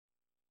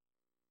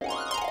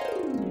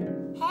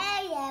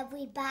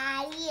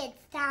everybody.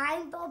 It's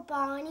time for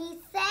Barney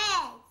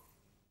Says.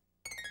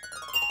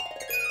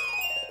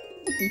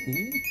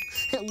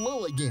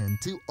 Hello again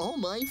to all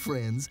my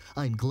friends.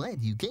 I'm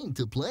glad you came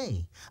to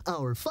play.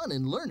 Our fun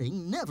and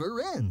learning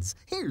never ends.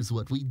 Here's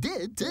what we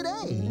did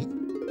today.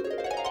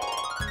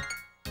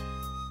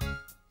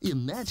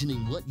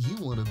 Imagining what you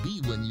want to be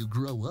when you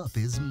grow up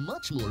is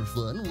much more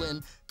fun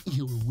when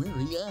you're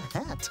wearing a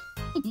hat.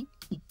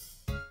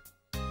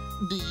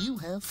 Do you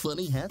have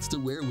funny hats to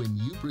wear when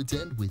you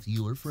pretend with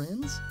your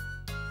friends?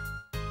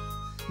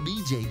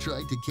 BJ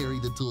tried to carry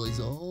the toys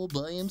all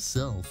by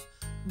himself,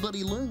 but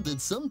he learned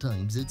that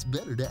sometimes it's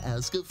better to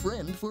ask a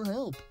friend for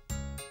help.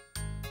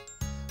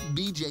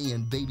 BJ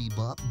and Baby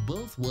Bop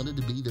both wanted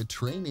to be the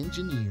train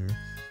engineer,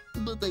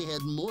 but they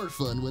had more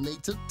fun when they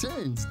took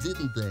turns,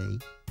 didn't they?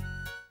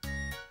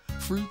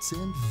 Fruits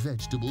and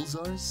vegetables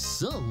are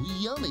so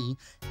yummy,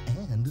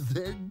 and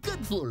they're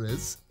good for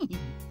us.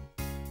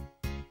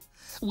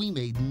 We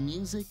made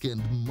music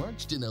and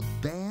marched in a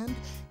band,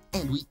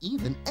 and we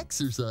even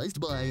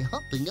exercised by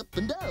hopping up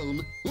and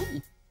down.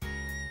 Ooh.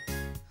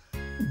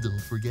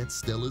 Don't forget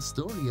Stella's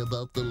story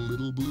about the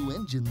little blue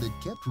engine that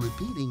kept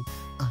repeating,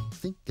 "I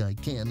think I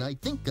can, I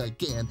think I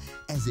can,"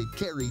 as it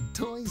carried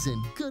toys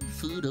and good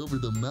food over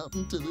the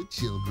mountain to the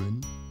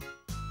children.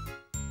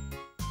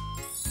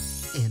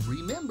 And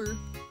remember,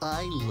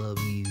 I love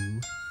you.